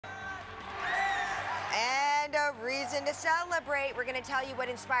reason to celebrate. We're going to tell you what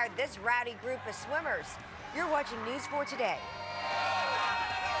inspired this rowdy group of swimmers. You're watching News 4 Today.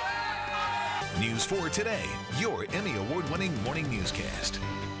 News 4 Today, your Emmy Award-winning morning newscast.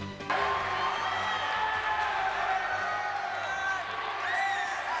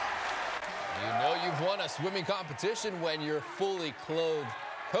 You know you've won a swimming competition when your fully clothed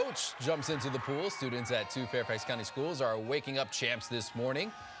coach jumps into the pool. Students at 2 Fairfax County schools are waking up champs this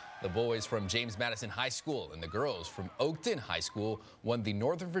morning. The boys from James Madison High School and the girls from Oakton High School won the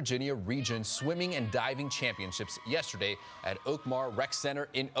Northern Virginia Region Swimming and Diving Championships yesterday at Oakmar Rec Center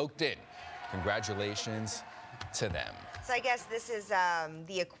in Oakton. Congratulations to them. So I guess this is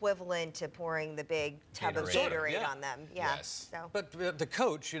the equivalent to pouring the big tub of Gatorade on them. Yeah. Yes. So. But the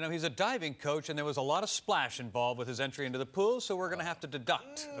coach, you know, he's a diving coach, and there was a lot of splash involved with his entry into the pool, so we're going to have to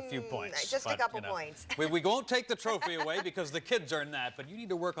deduct a few points. Just a couple points. We won't take the trophy away because the kids earned that, but you need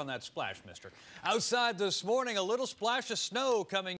to work on that splash, mister. Outside this morning, a little splash of snow coming